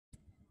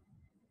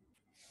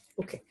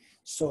Okay,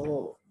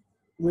 so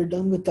we're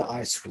done with the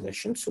ICE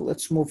relation. So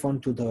let's move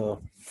on to the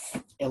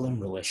LM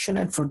relation.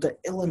 And for the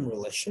LM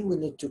relation, we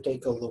need to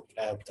take a look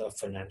at the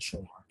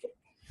financial market.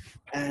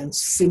 And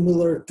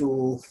similar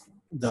to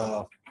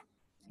the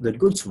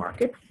goods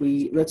market,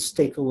 let's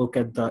take a look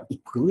at the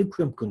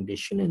equilibrium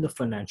condition in the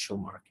financial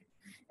market.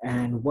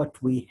 And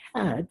what we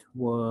had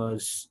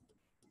was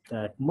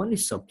that money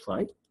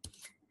supply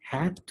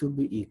had to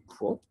be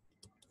equal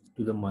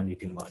to the money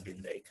demand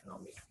in the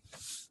economy.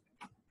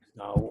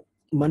 Now,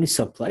 money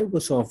supply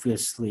was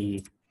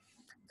obviously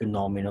the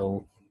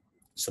nominal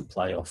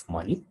supply of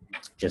money,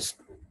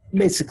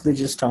 basically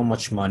just how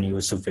much money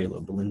was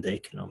available in the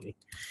economy.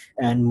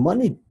 And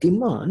money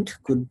demand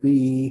could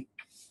be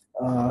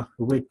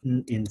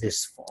written in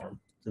this form: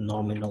 the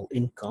nominal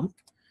income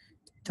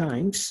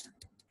times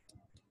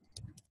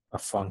a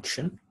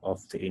function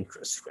of the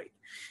interest rate.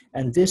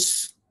 And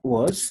this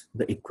was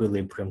the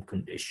equilibrium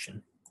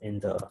condition in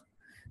the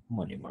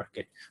money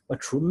market.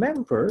 But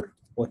remember,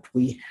 what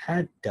we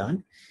had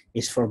done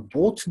is for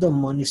both the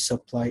money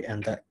supply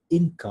and the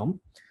income,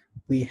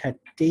 we had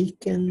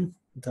taken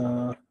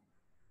the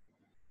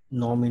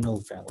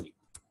nominal value.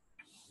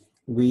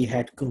 We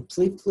had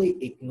completely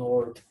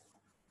ignored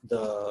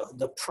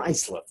the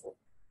price level.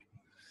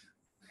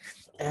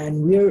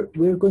 And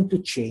we're going to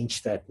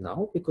change that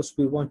now because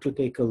we want to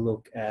take a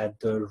look at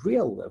the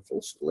real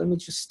levels. Let me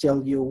just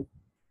tell you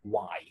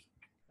why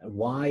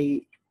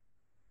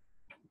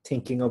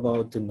thinking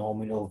about the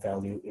nominal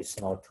value is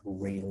not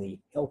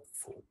really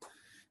helpful.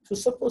 So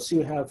suppose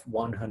you have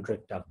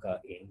 100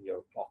 taka in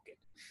your pocket.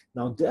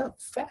 Now the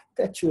fact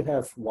that you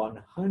have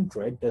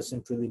 100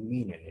 doesn't really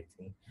mean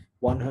anything.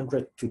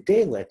 100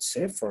 today, let's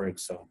say, for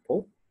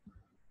example,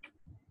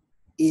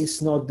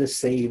 is not the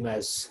same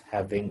as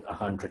having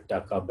 100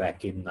 taka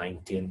back in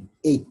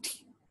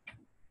 1980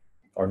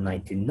 or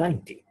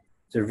 1990.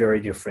 They're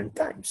very different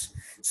times.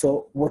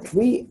 So what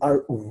we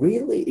are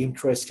really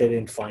interested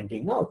in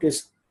finding out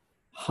is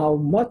how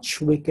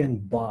much we can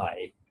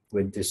buy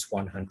with this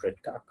 100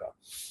 taka.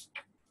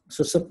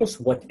 So suppose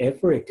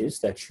whatever it is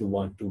that you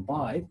want to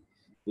buy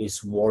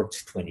is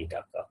worth 20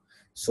 taka.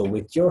 So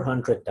with your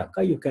 100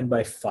 taka, you can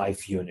buy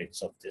 5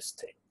 units of this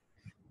thing.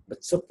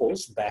 But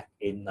suppose back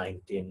in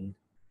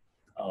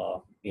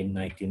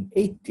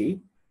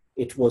 1980,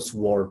 it was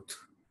worth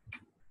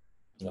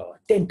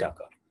 10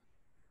 taka.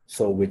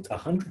 So with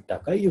 100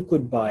 taka, you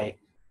could buy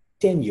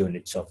 10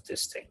 units of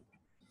this thing.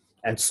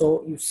 And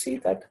so you see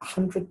that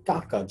 100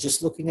 taka,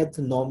 just looking at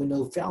the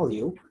nominal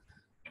value,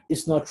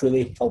 is not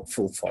really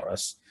helpful for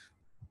us.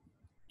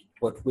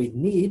 What we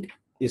need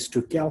is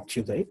to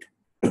calculate,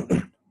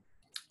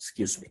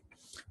 excuse me,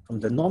 from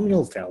the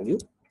nominal value,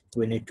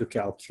 we need to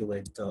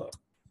calculate the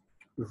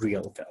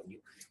real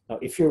value. Now,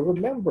 if you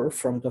remember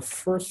from the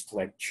first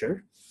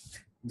lecture,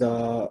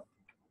 the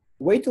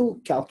way to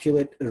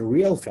calculate a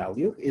real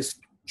value is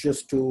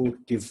just to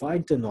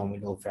divide the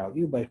nominal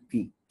value by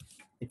P.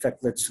 In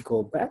fact, let's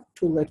go back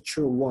to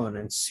lecture 1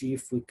 and see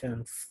if we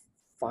can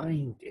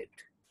find it.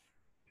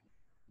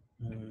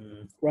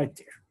 Right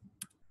there.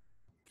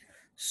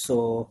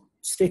 So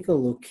let's take a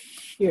look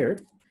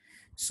here.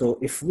 So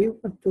if we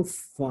want to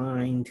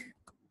find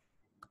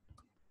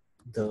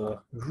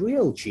the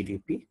real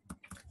GDP,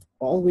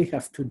 all we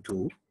have to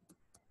do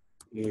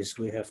is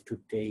we have to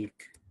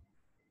take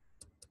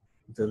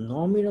the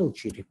nominal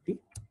GDP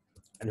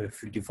and we have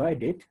to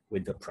divide it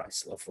with the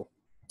price level.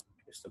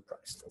 Here's the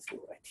price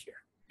level right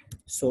here.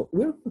 So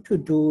we're going to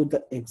do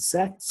the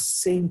exact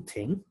same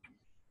thing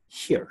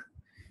here.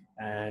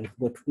 And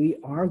what we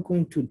are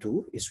going to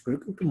do is we're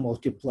going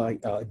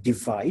to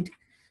divide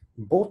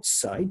both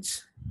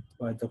sides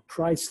by the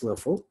price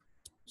level.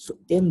 So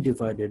M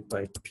divided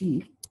by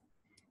P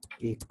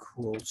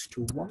equals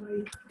to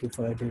Y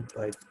divided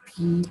by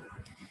P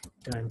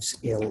times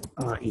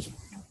Li.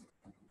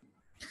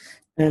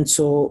 And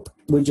so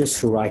we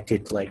just write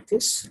it like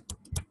this: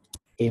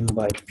 M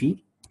by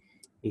P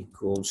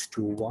equals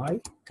to Y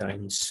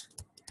times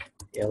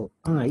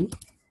Li,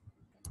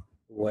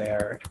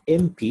 where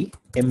M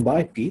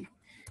by P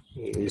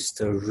is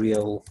the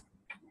real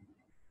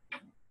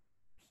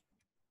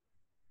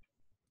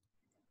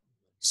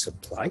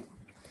supply,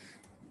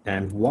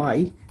 and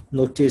Y,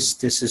 notice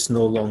this is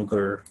no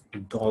longer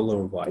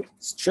 $Y,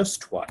 it's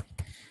just Y.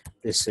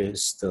 This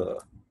is the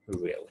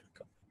real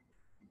income.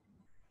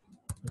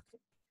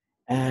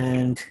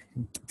 And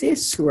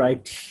this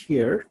right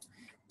here,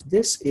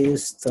 this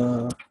is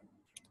the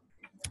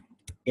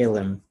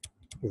LM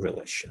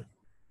relation.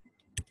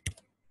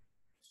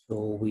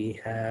 So we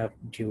have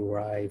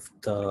derived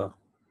the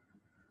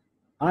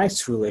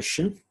ICE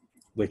relation,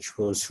 which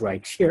was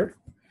right here.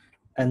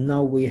 And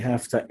now we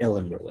have the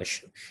LM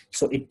relation.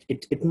 So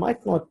it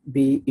might not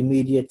be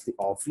immediately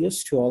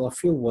obvious to all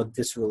of you what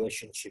this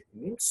relationship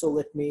means. So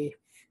let me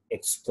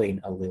explain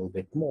a little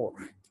bit more.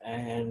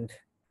 And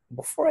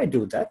before I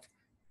do that,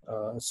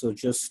 so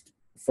just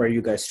for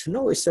you guys to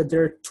know, is that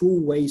there are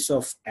two ways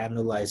of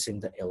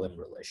analyzing the LM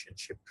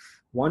relationship.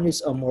 One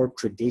is a more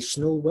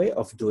traditional way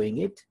of doing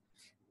it,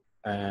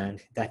 and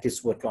that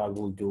is what I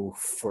will do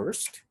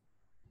first.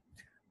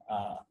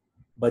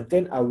 But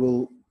then I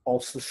will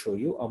also show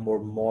you a more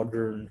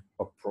modern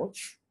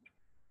approach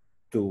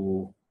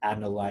to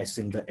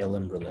analyzing the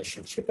LM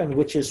relationship, and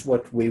which is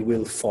what we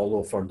will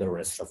follow for the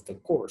rest of the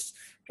course.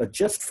 But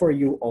just for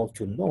you all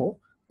to know,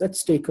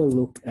 let's take a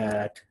look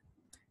at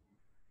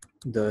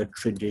the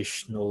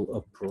traditional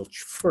approach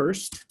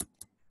first.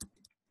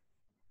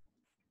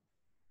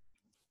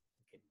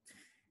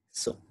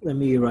 So let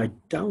me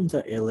write down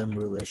the LM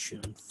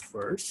relation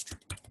first.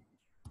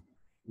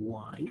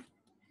 Y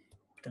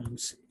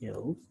times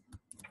L.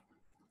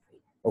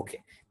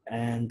 Okay,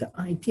 and the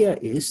idea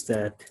is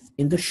that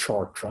in the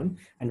short run,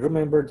 and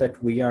remember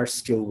that we are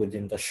still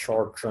within the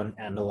short run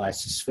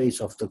analysis phase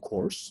of the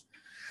course.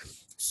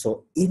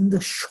 So in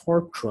the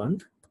short run,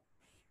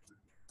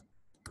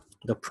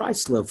 the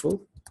price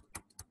level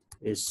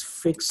is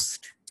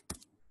fixed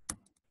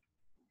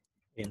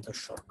in the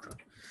short run.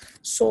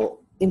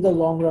 So in the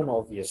long run,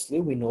 obviously,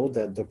 we know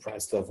that the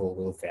price level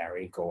will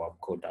vary, go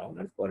up, go down,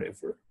 and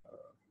whatever.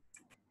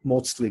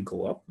 Mostly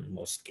go up in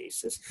most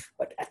cases,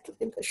 but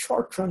in the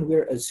short run,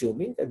 we're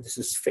assuming that this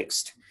is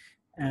fixed.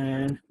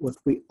 And what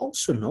we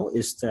also know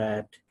is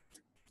that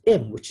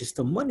M, which is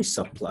the money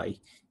supply,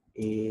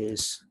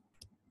 is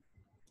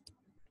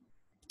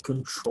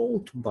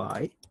controlled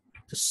by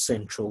the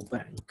central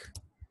bank,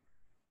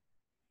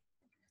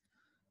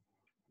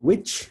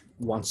 which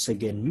once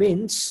again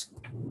means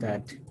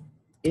that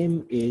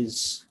M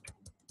is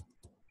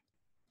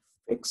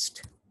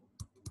fixed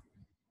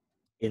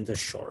in the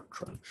short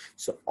run.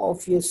 So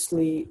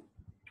obviously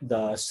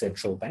the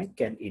central bank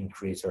can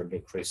increase or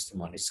decrease the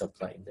money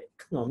supply in the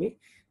economy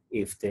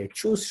if they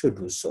choose to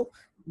do so.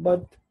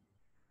 But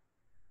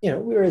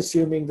we're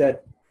assuming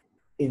that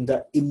in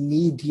the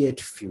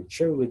immediate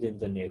future, within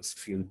the next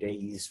few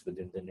days,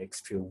 within the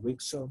next few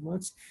weeks or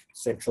months,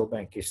 central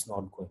bank is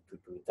not going to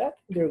do that.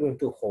 They're going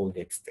to hold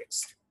it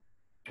fixed.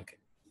 Okay.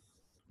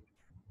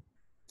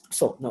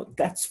 So now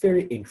that's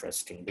very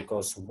interesting,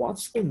 because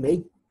once we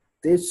make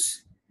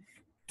this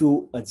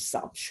two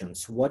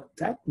assumptions, what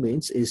that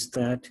means is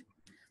that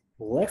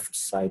left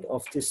side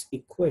of this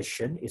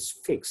equation is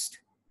fixed.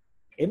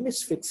 M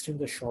is fixed in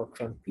the short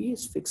run, P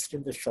is fixed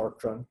in the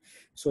short run.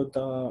 So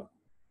the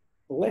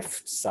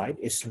left side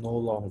is no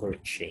longer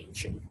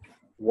changing.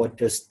 What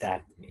does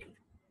that mean?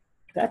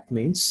 That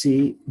means,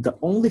 see, the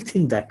only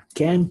thing that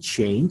can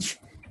change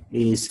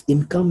is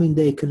income in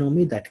the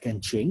economy that can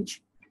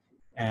change,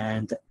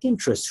 and the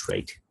interest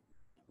rate,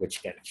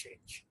 which can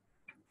change.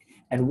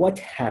 And what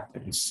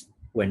happens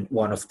when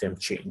one of them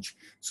change?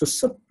 So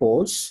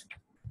suppose,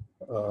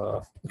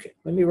 okay,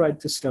 let me write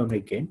this down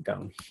again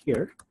down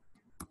here.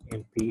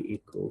 MP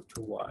equal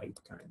to Y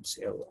times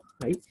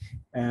Li.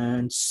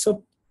 And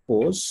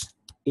suppose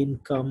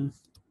income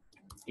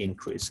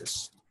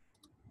increases.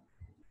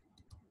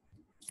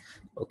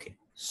 Okay,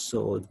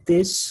 so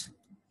this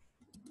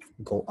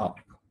go up.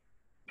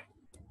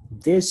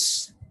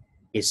 This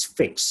is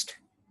fixed.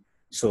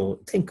 So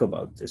think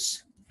about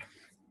this.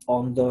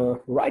 On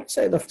the right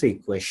side of the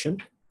equation,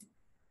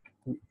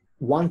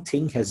 one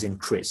thing has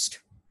increased.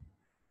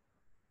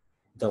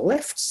 The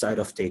left side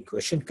of the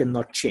equation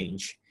cannot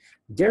change.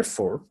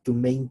 Therefore, to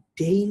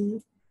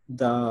maintain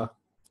the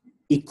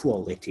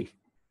equality,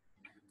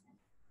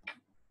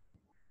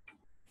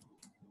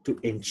 to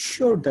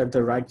ensure that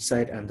the right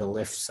side and the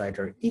left side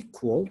are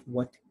equal,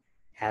 what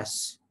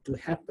has to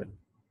happen?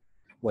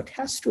 What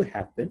has to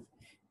happen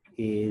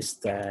is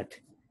that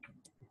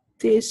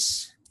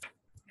this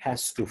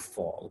has to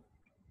fall,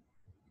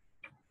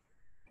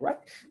 right?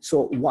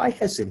 So Y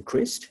has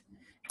increased.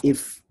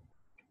 If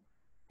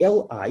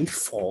Li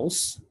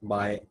falls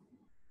by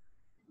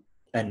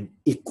an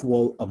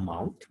equal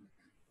amount,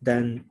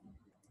 then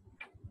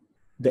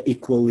the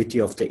equality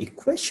of the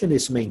equation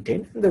is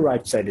maintained and the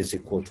right side is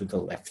equal to the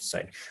left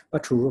side.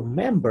 But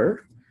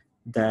remember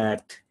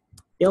that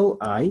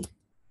Li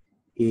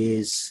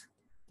is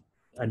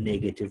a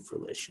negative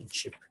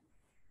relationship.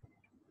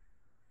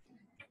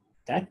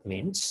 That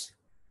means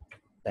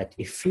that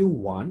if you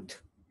want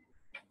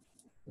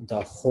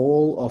the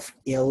whole of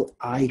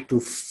Li to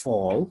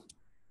fall,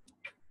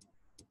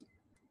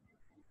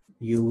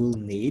 you will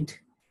need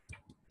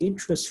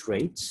interest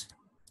rates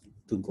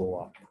to go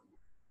up.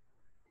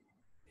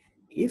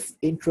 If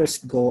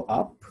interest go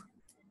up,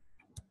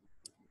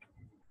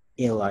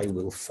 Li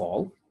will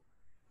fall.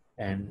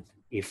 And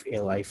if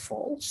Li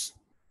falls,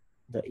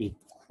 the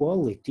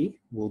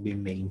equality will be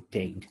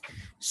maintained.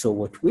 So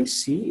what we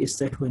see is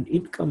that when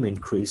income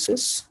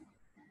increases,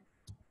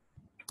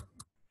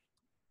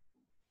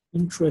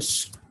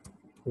 interest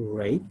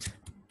rate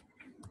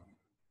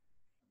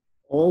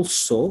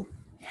also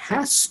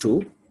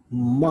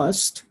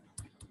must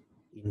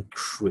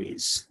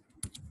increase.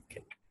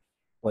 Okay.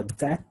 What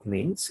that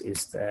means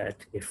is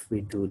that if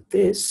we do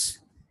this,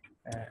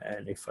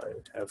 and if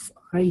I have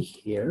I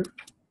here,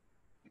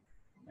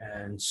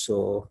 and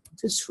so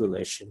this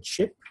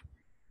relationship,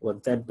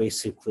 what that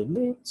basically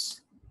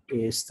means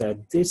is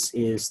that this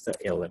is the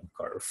LM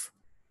curve.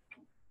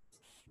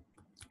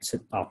 It's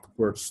an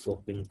upward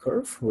sloping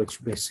curve,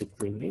 which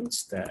basically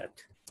means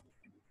that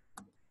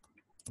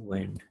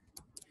when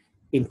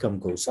income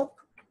goes up,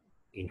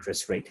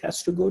 interest rate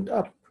has to go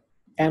up,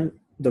 and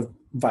the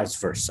vice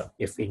versa.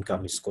 If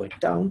income is going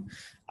down,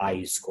 I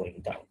is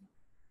going down.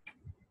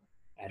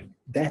 And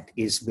that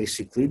is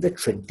basically the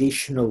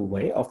traditional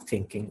way of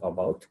thinking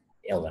about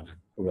LM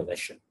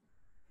relation.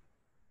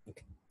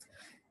 Okay.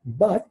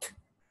 But,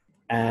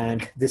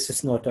 and this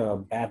is not a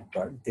bad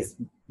but,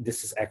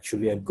 this is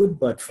actually a good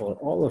but for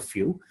all of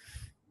you,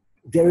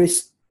 there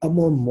is a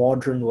more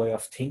modern way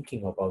of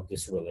thinking about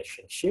this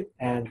relationship,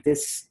 and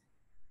this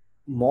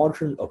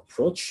modern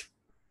approach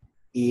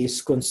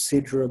is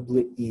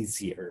considerably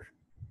easier.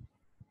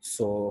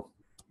 So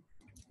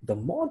the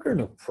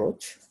modern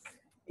approach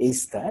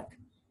is that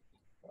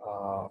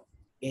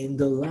in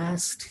the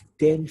last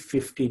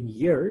 10-15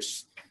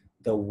 years,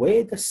 the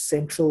way the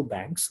central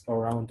banks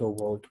around the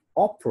world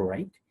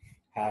operate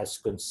has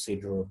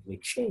considerably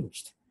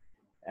changed.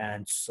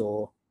 And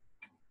so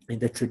in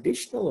the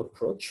traditional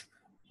approach,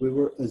 we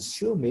were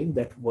assuming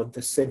that what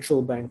the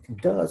central bank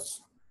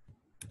does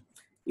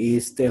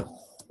is they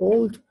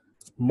hold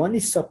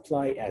money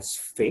supply as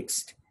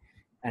fixed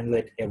and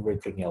let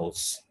everything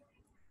else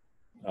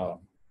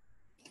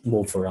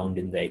move around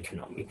in the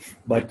economy.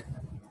 But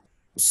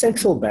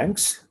central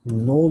banks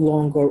no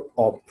longer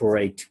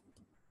operate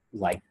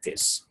like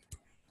this.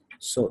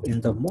 So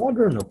in the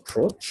modern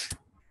approach,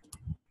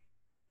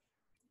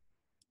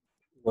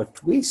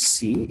 what we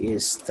see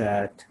is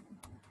that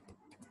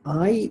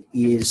I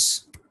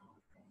is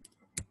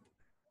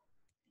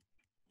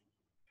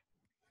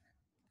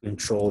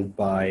controlled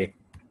by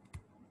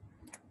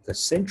the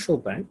central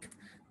bank,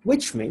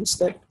 which means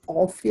that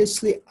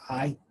obviously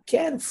I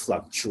can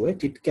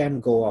fluctuate, it can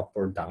go up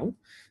or down,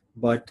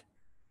 but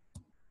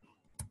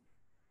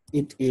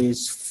it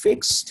is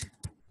fixed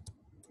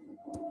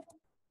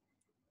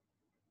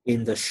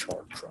in the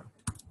short run.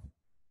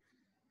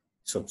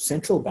 So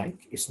central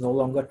bank is no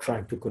longer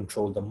trying to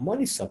control the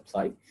money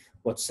supply.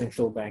 What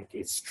central bank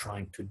is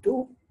trying to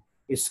do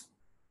is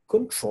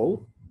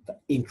control the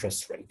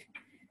interest rate.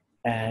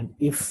 And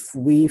if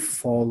we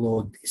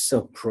follow this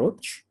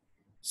approach,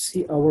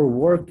 see, our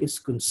work is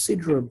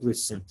considerably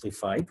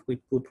simplified. We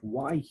put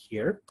Y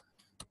here,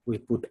 we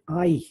put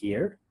I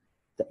here.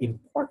 The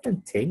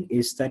important thing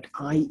is that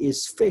I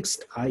is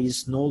fixed. I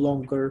is no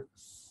longer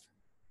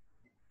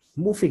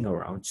moving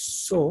around.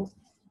 So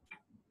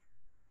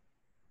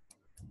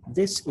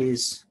this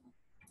is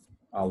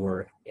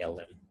our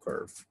LM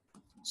curve.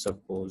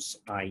 Suppose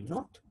I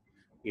naught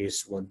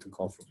is what the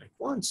government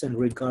wants, and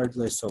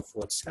regardless of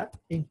what's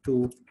happening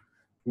to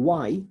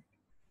Y,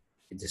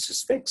 this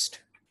is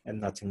fixed and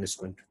nothing is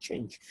going to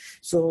change.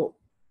 So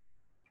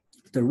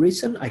the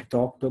reason I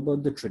talked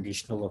about the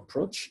traditional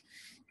approach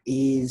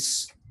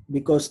is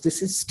because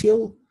this is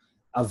still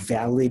a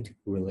valid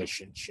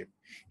relationship.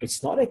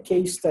 It's not a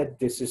case that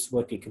this is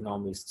what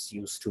economists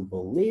used to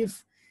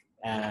believe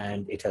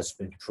and it has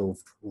been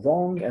proved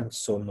wrong and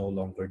so no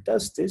longer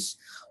does this.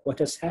 What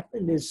has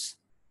happened is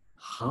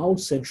how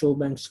central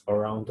banks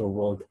around the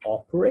world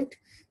operate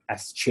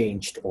has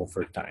changed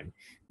over time.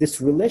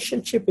 This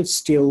relationship is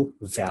still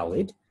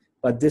valid,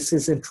 but this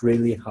isn't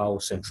really how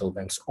central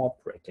banks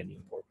operate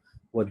anymore.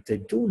 What they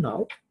do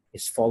now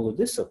is follow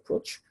this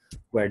approach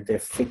where they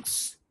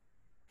fix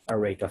a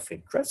rate of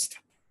interest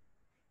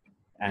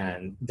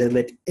and they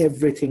let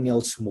everything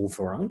else move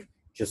around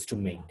just to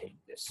maintain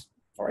this.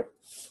 All right.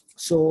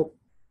 So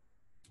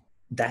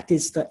that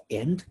is the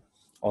end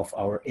of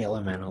our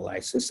LM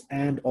analysis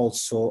and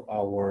also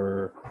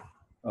our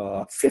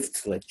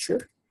fifth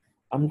lecture.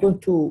 I'm going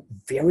to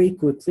very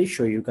quickly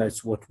show you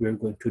guys what we're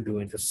going to do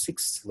in the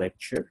sixth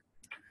lecture.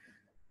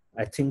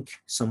 I think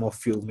some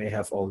of you may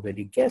have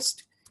already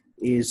guessed,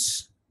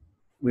 is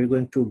we're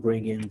going to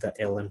bring in the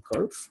LM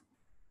curve.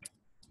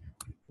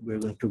 We're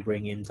going to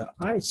bring in the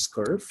ICE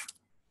curve.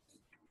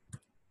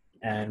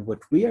 And what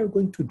we are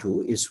going to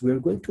do is we're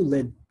going to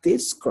let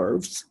these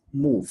curves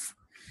move.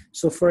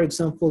 So for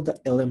example, the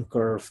LM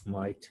curve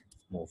might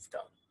move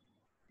down.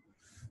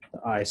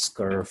 The ICE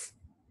curve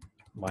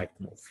might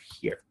move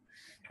here.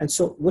 And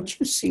so what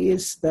you see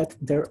is that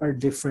there are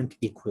different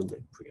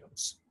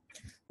equilibriums.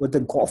 What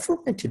the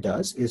government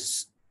does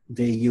is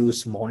they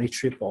use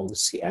monetary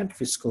policy and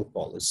fiscal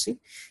policy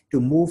to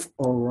move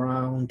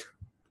around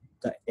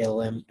the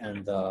LM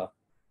and the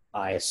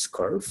IS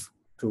curve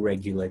to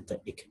regulate the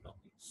economy.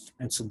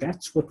 And so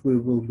that's what we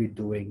will be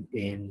doing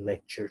in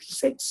lecture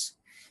 6,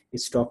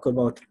 is talk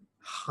about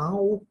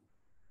how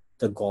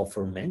the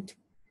government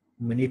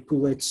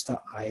manipulates the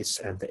IS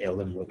and the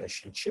LM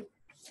relationship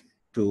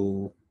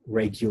to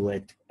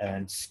regulate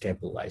and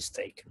stabilize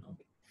the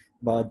economy.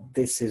 But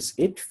this is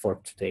it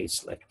for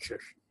today's lecture.